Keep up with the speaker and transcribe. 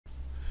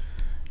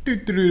This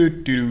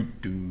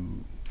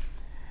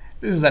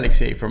is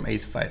Alexei from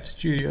Ace5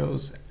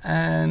 Studios,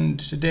 and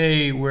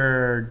today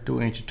we're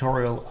doing a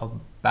tutorial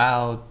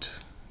about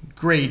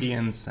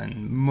gradients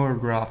and Moore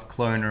graph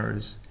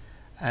cloners.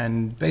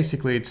 And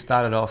basically it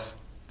started off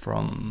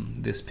from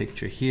this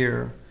picture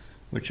here,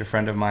 which a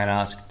friend of mine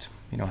asked,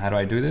 how do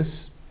I do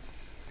this?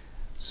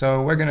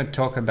 So we're going to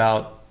talk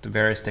about the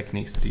various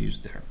techniques that are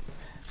used there.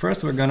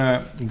 First, we're going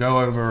to go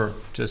over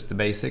just the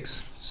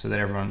basics so that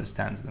everyone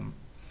understands them.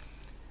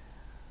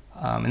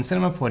 In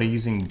Cinema 4D,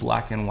 using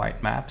black and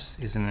white maps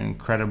is an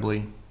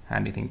incredibly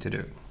handy thing to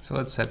do. So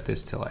let's set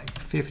this to like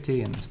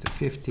 50 and this to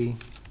 50.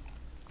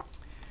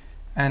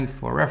 And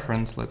for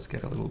reference, let's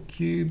get a little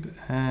cube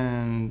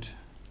and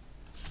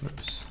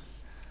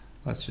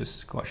let's just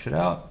squash it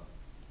out.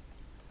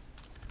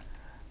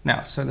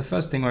 Now, so the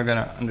first thing we're going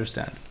to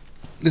understand,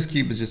 this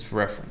cube is just for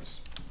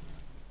reference.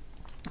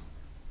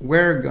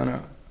 We're going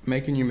to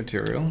make a new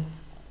material.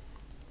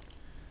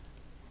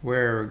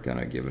 We're going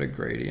to give it a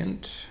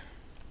gradient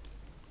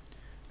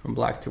from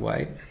black to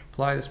white and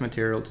apply this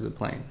material to the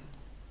plane.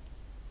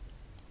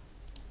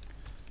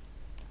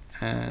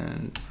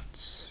 And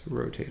let's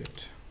rotate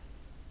it.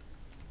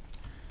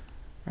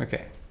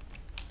 Okay.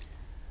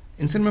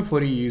 In Cinema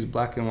 4D, you use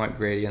black and white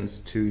gradients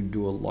to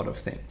do a lot of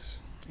things.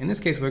 In this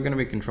case, we're going to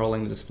be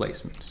controlling the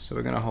displacement. So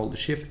we're going to hold the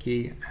shift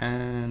key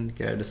and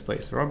get a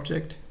displacer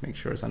object, make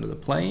sure it's under the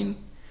plane.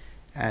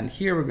 And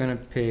here we're going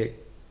to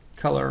pick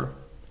color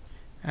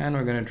and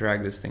we're going to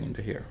drag this thing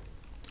into here.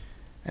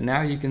 And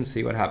now you can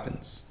see what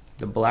happens.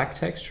 The black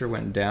texture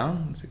went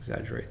down. Let's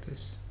exaggerate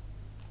this.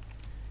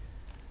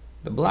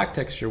 The black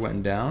texture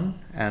went down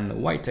and the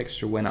white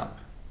texture went up.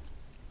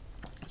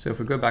 So if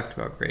we go back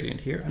to our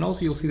gradient here, and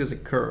also you'll see there's a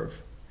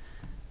curve.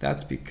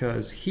 That's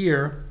because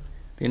here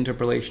the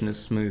interpolation is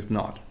smooth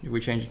knot. If we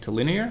change it to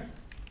linear,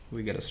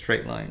 we get a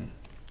straight line.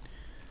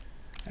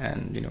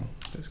 And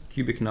there's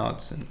cubic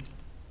knots and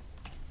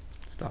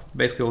stuff.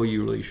 Basically all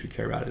you really should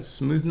care about is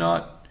smooth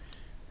knot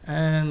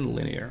and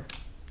linear.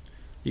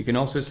 You can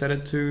also set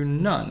it to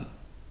none,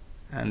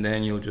 and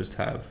then you'll just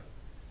have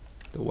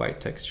the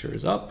white texture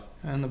is up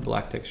and the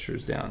black texture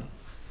is down.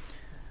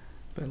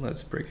 But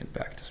let's bring it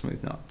back to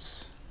smooth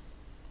knots.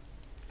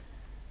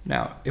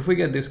 Now, if we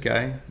get this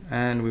guy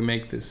and we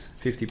make this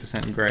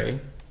 50% gray,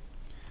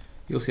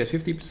 you'll see at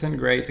 50%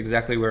 gray, it's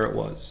exactly where it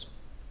was.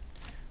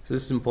 So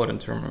this is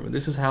important to remember.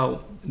 This is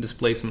how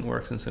displacement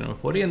works in Cinema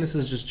 4D, and this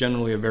is just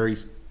generally a very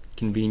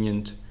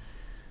convenient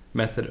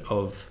method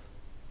of,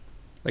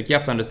 you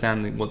have to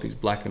understand what these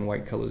black and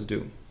white colors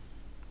do.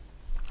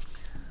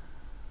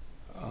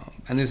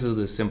 And this is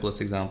the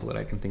simplest example that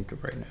I can think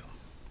of right now.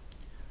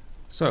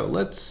 So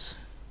let's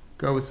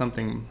go with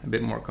something a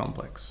bit more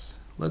complex.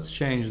 Let's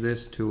change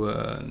this to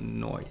a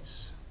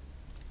noise.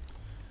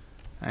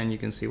 And you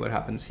can see what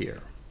happens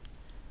here.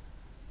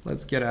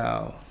 Let's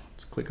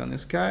click on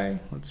this guy.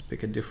 Let's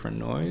pick a different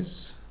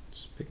noise.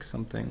 Let's pick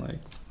something like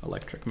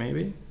electric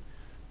maybe.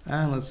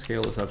 And let's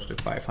scale this up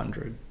to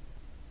 500,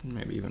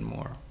 maybe even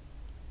more.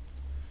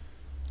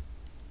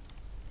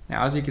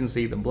 Now, as you can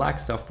see, the black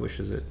stuff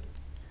pushes it.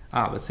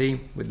 But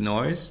see, with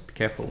noise, be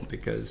careful,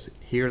 because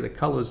here the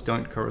colors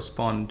don't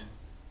correspond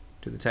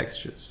to the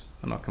textures,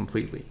 or not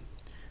completely.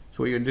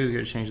 So what you're going to do is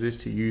you're going to change this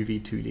to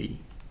UV2D.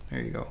 There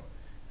you go.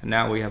 And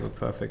now we have a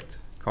perfect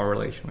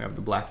correlation. We have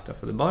the black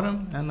stuff at the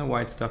bottom and the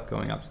white stuff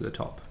going up to the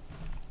top.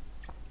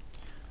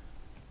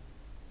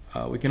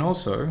 We can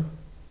also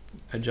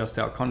adjust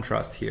our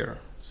contrast here.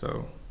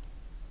 So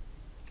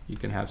you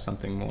can have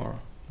something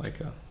more like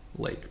a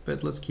lake,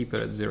 but let's keep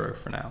it at 0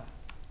 for now.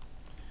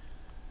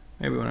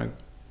 Maybe we want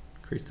to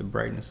increase the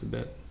brightness a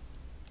bit.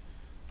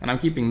 And I'm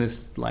keeping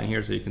this line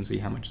here so you can see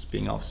how much is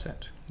being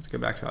offset. Let's go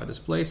back to our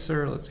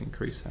displacer. Let's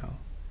increase our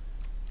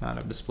amount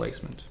of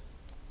displacement.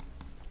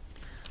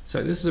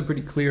 So this is a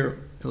pretty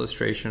clear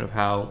illustration of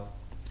how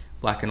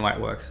black and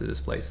white works to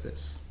displace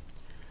this.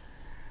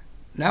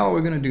 Now what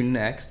we're going to do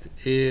next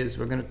is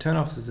we're going to turn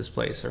off the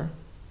displacer.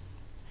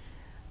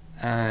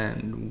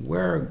 And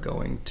we're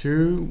going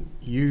to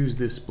use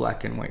this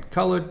black and white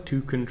color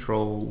to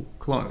control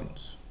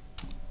clones.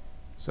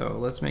 So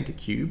let's make a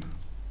cube.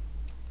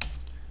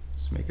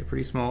 Let's make it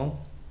pretty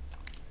small.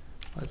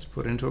 Let's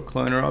put it into a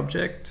cloner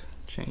object,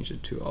 change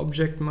it to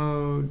object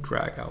mode,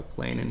 drag our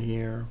plane in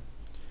here,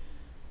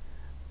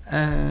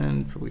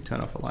 and probably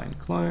turn off align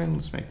clone.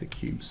 Let's make the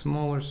cube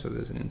smaller so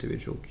there's an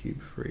individual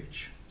cube for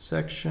each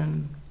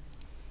section,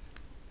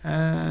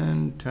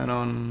 and turn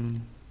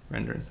on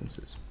render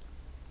instances.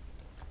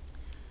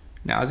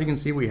 Now, as you can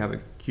see, we have a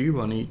cube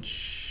on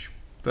each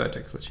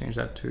vertex. Let's change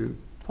that to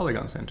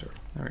polygon center.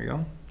 There we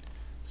go.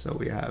 So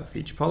we have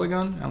each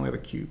polygon and we have a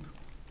cube.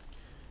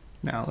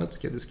 Now let's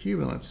get this cube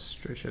and let's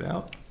stretch it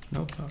out.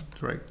 Nope, not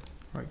the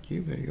right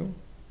cube. There you go.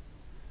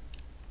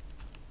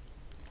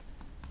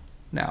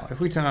 Now,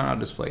 if we turn on our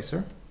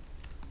displacer,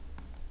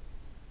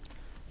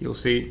 you'll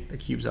see the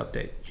cubes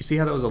update. You see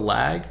how there was a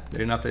lag? They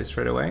didn't update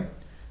straight away?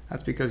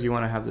 That's because you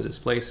want to have the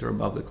displacer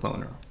above the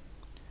cloner.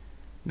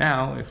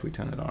 Now, if we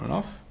turn it on and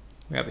off,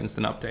 we have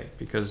instant update,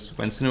 because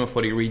when Cinema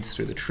 4D reads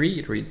through the tree,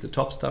 it reads the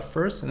top stuff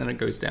first and then it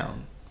goes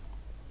down.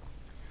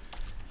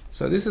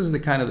 So this is the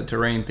kind of the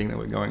terrain thing that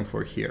we're going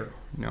for here.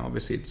 You know,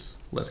 obviously it's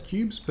less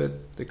cubes,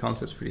 but the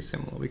concept's pretty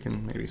similar. We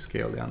can maybe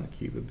scale down the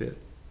cube a bit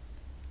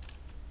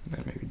and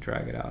then maybe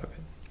drag it out a bit.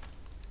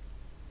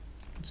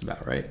 That's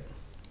about right.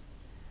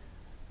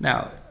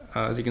 Now,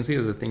 as you can see,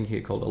 there's a thing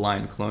here called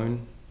align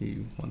clone.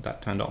 You want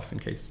that turned off in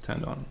case it's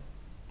turned on.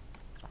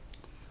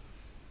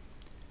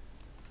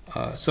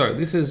 So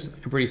this is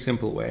a pretty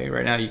simple way.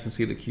 Right now you can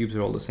see the cubes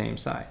are all the same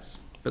size.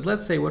 But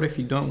let's say, what if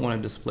you don't want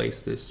to displace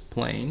this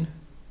plane?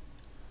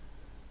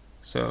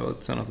 So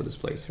let's turn off the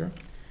displacer.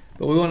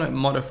 But we want to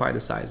modify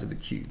the size of the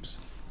cubes.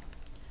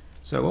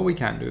 So what we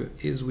can do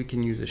is we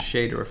can use a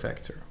shader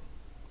effector.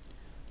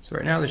 So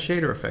right now the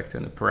shader effector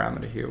and the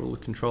parameter here will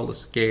control the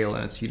scale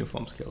and its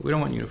uniform scale. We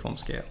don't want uniform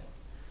scale.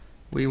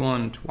 We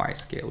want Y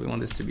scale. We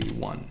want this to be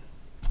 1.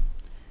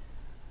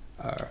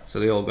 So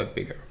they all got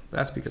bigger.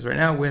 That's because right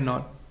now we're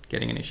not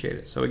getting any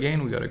shaders. So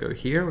again, we got to go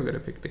here. We got to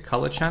pick the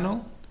color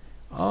channel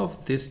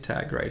of this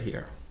tag right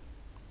here.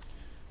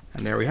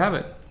 And there we have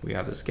it. We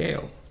have the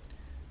scale.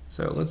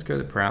 So let's go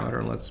to the parameter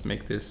and let's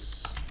make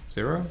this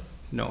 0.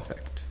 No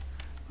effect.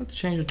 Let's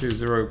change it to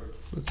 0.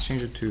 Let's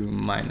change it to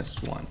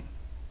 -1.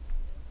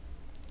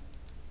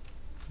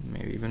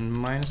 Maybe even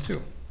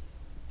 -2.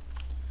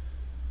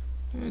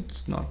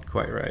 It's not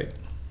quite right.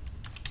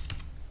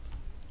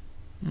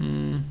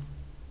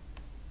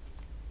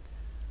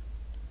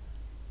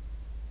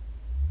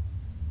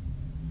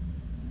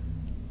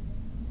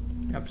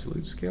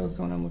 Absolute scale is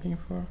the one I'm looking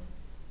for.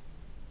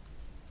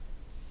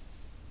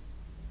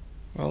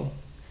 Well,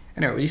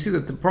 anyway, you see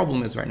that the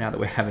problem is right now that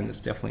we're having this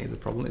definitely is a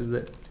problem, is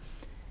that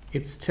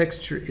it's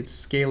texture, it's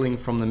scaling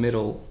from the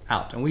middle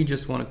out, and we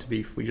just want it to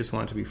be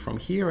from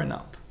here and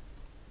up.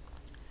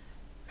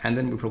 And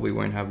then we probably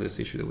won't have this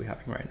issue that we're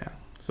having right now.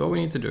 So what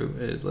we need to do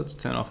is let's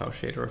turn off our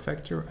shader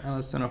effector and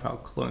let's turn off our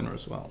cloner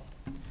as well.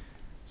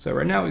 So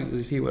right now, as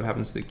you see, what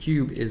happens to the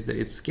cube is that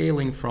it's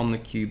scaling from the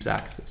cube's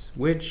axis,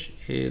 which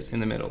is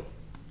in the middle.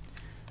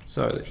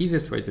 So the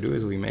easiest way to do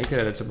is we make it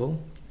editable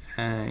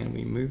and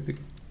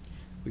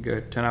we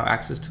go turn our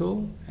axis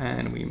tool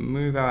and we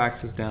move our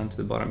axis down to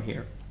the bottom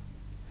here.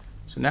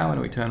 So now when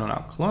we turn on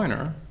our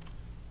cloner,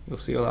 you'll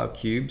see all our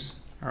cubes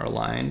are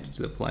aligned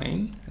to the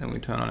plane, and when we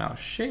turn on our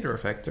shader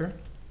effector,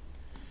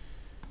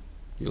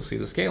 you'll see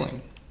the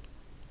scaling.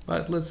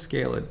 But let's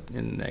scale it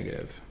in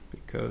negative,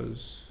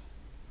 because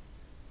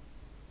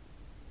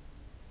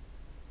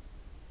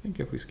I think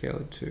if we scale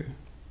it to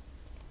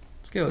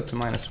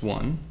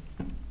 -1,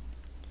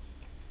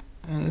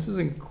 and this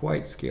isn't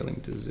quite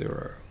scaling to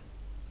 0.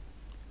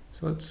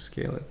 So let's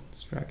scale it,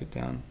 let's drag it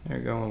down. There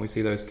you go, and we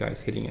see those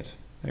guys hitting it.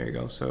 There you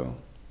go, so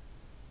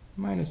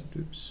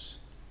oops.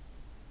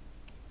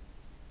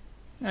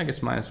 I guess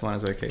 -1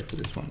 is okay for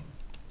this one.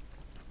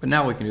 But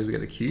now what we can do is we get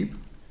the cube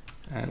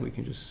and we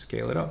can just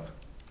scale it up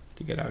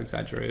to get our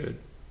exaggerated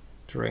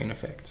terrain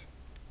effect.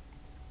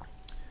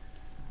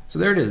 So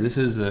there it is. This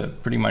is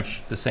pretty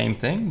much the same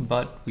thing,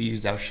 but we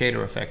used our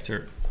shader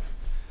effector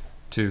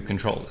to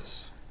control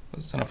this.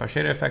 Let's turn off our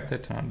shader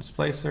effector, turn on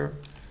displacer,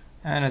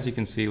 and as you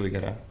can see, we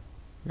get a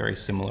very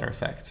similar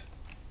effect.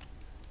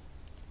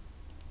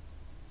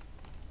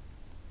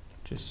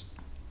 Just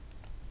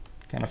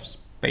kind of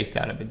spaced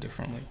out a bit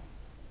differently.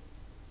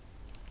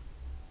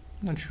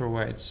 Not sure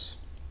why it's...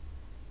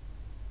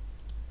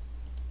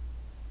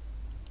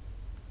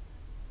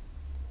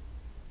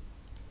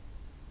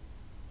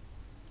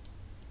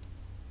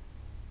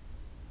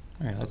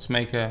 Alright, let's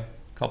make a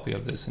copy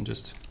of this and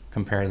just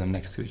compare them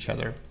next to each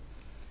other.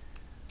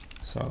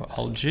 So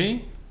Alt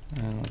G,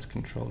 and let's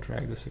control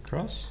drag this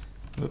across.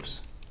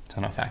 Oops,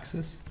 turn off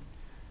axis.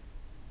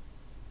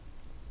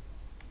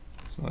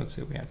 So let's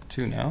see, we have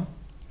 2 now.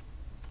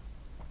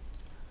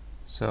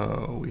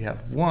 So we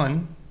have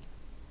 1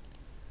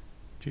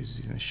 which is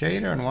using the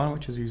shader and 1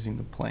 which is using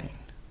the plane.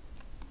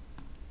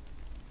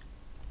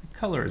 The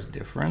color is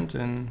different,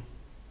 and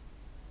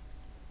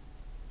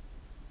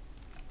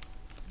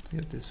let's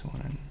get this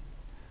one.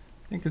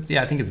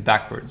 I think it's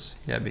backwards.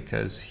 Yeah,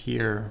 because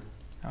here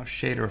our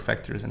shader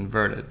effector is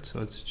inverted, so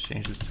let's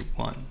change this to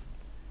 1.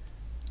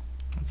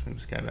 Let's move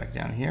this guy back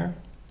down here.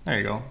 There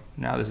you go.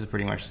 Now this is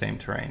pretty much same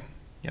terrain.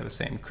 You have the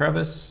same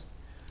crevice.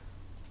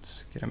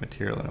 Let's get a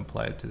material and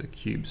apply it to the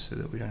cubes so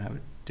that we don't have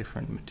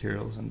different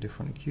materials on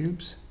different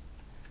cubes.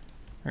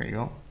 There you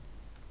go.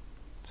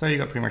 So you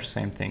got pretty much the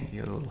same thing. You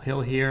got a little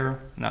hill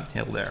here, not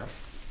hill there.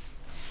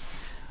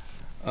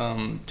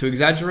 To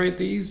exaggerate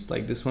these,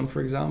 like this one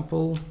for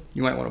example,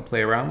 you might want to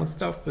play around with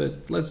stuff,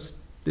 but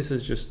this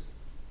is just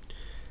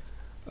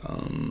I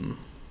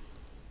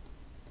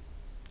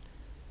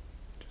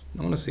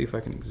want to see if I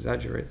can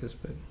exaggerate this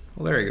bit.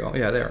 Well, there you go.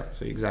 Yeah, there.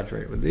 So you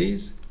exaggerate with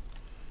these.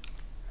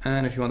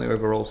 And if you want the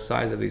overall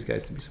size of these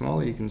guys to be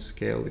smaller, you can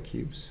scale the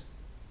cubes.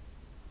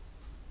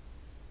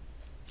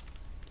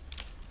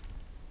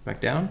 Back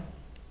down?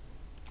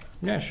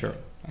 Yeah, sure.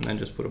 And then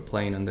just put a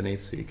plane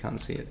underneath so you can't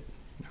see it.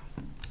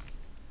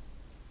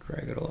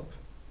 Drag it all up.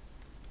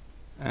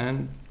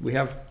 And we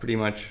have pretty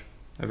much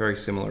a very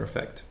similar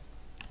effect,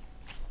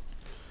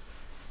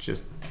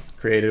 just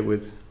created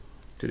with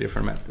two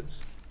different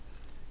methods.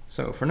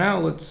 So for now,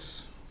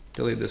 let's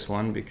delete this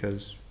one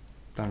because,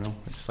 I don't know,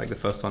 I just like the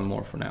first one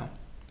more for now.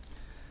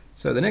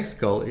 So the next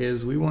goal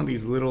is we want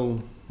these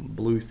little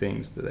blue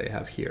things that they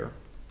have here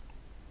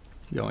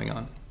going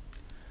on.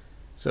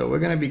 So we're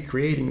going to be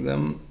creating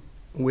them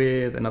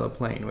with another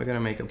plane. We're going to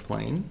make a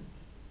plane.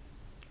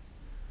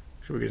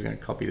 So we're just going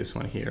to copy this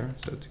one here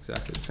so it's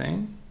exactly the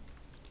same.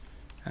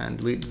 And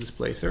delete the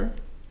displacer.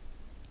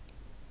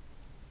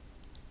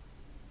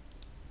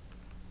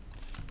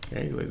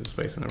 Okay, delete the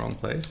displacer in the wrong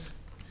place.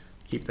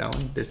 Keep that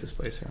one, this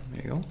displacer,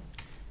 there you go.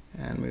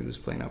 And move this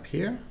plane up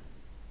here.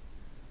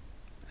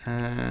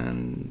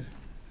 And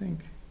I think,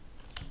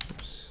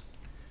 oops,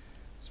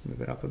 let's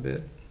move it up a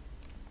bit.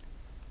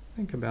 I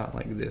think about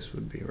like this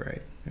would be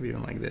right. Maybe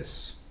even like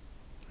this.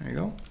 There you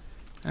go.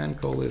 And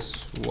call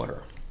this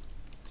water.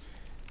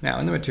 Now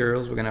in the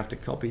materials, we're gonna have to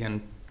copy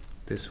in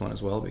this one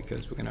as well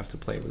because we're gonna have to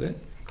play with it.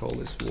 Call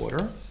this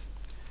water.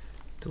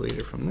 Delete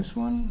it from this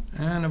one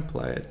and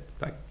apply it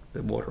back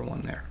the water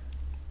one there.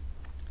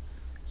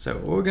 So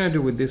what we're going to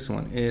do with this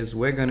one is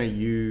we're going to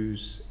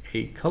use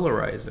a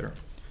colorizer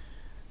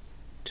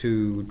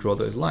to draw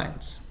those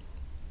lines.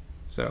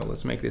 So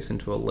let's make this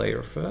into a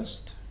layer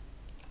first.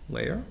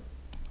 Layer.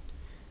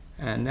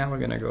 And now we're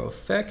going to go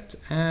effect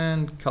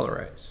and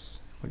colorize.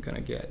 We're going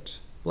to get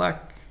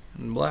black,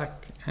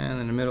 and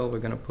in the middle we're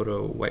going to put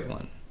a white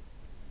one.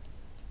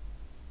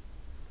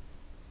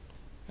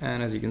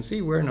 And as you can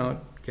see, we're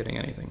not getting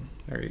anything.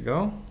 There you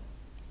go.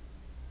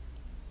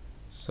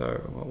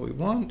 So what we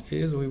want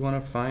is we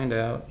want to find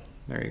out,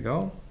 there you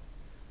go.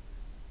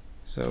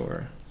 So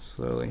we're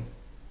slowly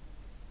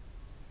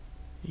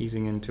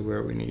easing into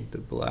where we need the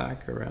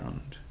black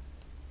around.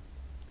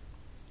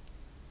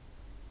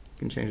 You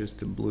can change this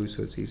to blue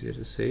so it's easier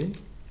to see.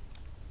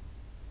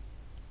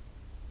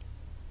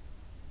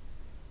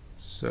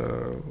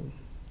 So,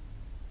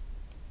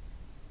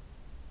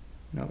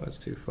 no, that's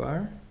too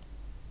far.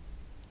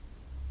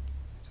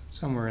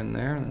 Somewhere in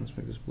there, and let's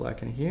make this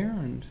black in here,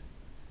 and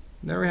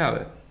there we have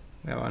it.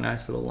 We have our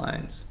nice little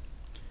lines.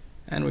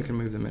 And we can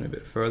move them in a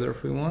bit further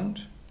if we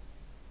want.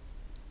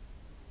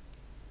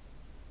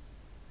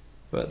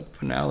 But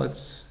for now,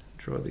 let's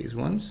draw these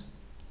ones.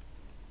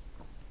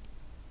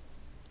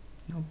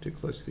 Not too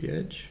close to the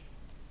edge.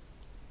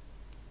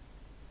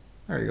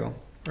 There you go.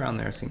 Around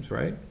there seems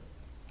right.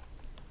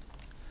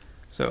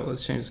 So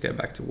let's change this guy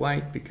back to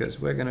white because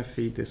we're going to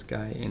feed this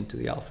guy into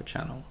the alpha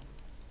channel.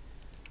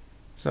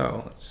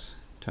 So let's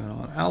turn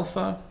on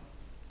alpha.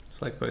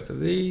 Select both of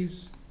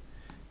these,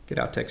 get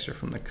our texture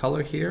from the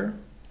color here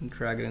and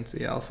drag it into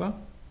the alpha.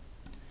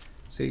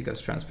 See, it goes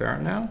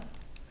transparent now.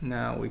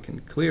 Now we can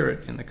clear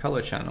it in the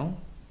color channel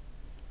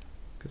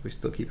because we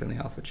still keep in the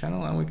alpha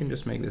channel, and we can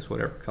just make this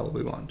whatever color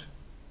we want.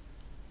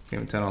 We can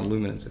even turn on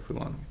luminance if we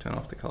want. We can turn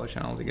off the color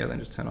channel altogether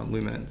and just turn on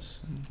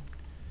luminance and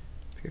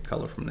pick a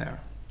color from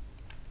there.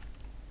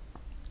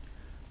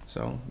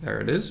 So there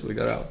it is. We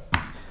got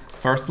our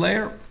first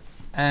layer.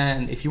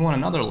 And if you want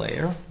another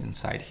layer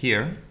inside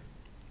here,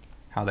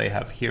 how they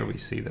have here, we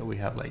see that we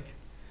have like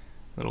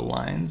little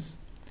lines.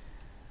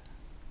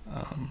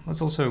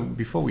 Let's also,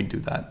 before we do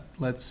that,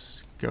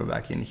 let's go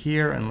back in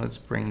here and let's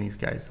bring these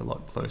guys a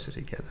lot closer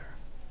together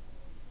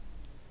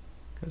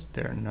because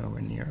they're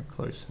nowhere near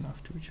close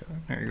enough to each other.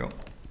 There you go.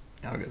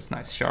 Now we got this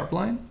nice sharp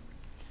line.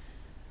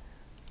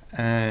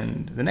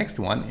 And the next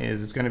one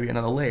is it's going to be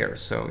another layer.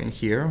 So in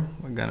here,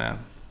 we're gonna,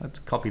 let's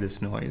copy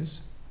this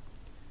noise,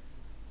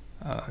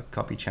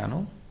 copy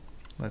channel.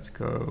 Let's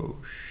go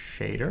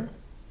shader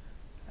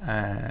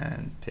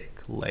and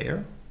pick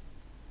layer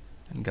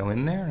and go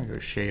in there and go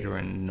shader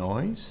and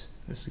noise.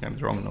 This is going to be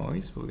the wrong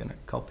noise, but we're going to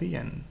copy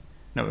and,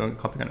 no, we're going to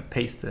copy, we're going to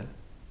paste the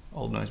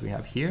old noise we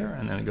have here,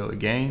 and then go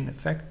again,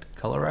 effect,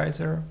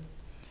 colorizer,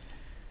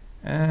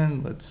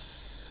 and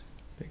let's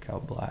pick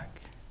out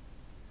black.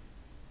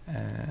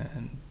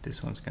 And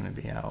this one's going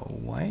to be our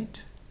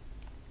white.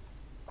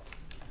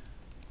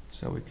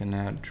 So we can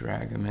now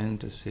drag them in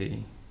to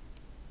see,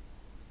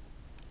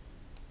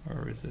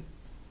 or is it?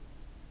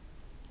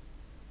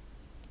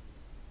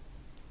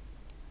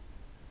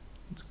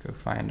 Let's go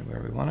find where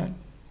we want it.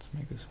 Let's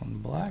make this one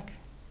black.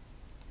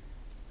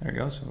 There we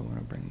go. So we want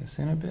to bring this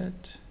in a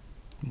bit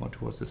more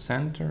towards the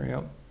center.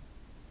 Yep.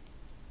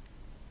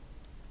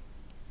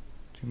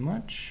 Too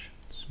much.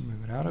 Let's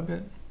move it out a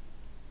bit.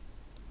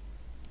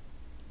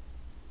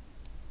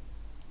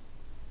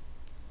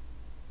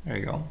 There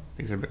you go.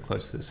 These are a bit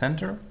close to the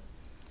center.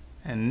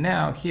 And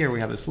now here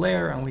we have this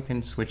layer and we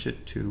can switch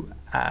it to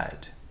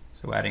add.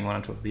 So adding one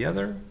on top of the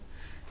other.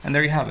 And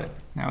there you have it.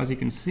 Now, as you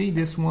can see,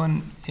 this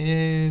one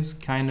is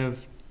kind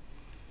of,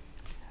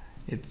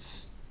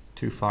 it's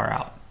too far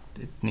out.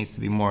 It needs to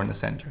be more in the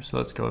center. So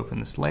let's go open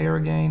this layer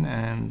again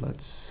and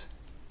let's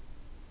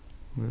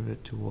move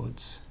it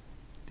towards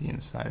the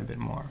inside a bit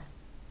more.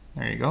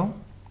 There you go.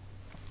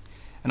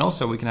 And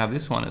also we can have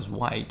this one as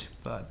white,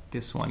 but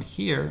this one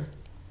here,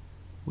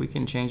 we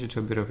can change it to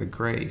a bit of a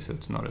gray so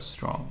it's not as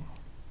strong.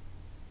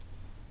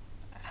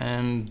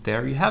 And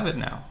there you have it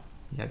now.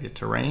 You have your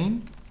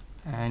terrain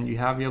and you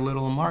have your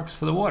little marks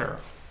for the water.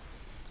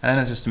 And then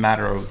it's just a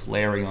matter of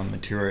layering on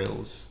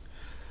materials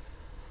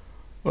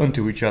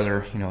onto each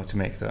other, you know, to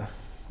make the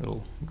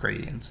little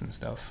gradients and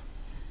stuff.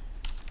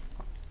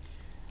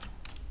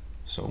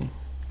 So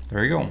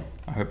there you go.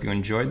 I hope you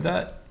enjoyed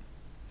that.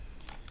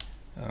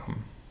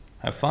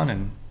 Have fun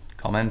and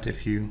comment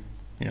if you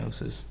know,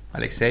 this is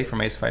Alexei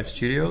from Ace 5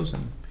 Studios,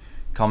 and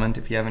comment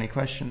if you have any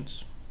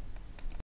questions.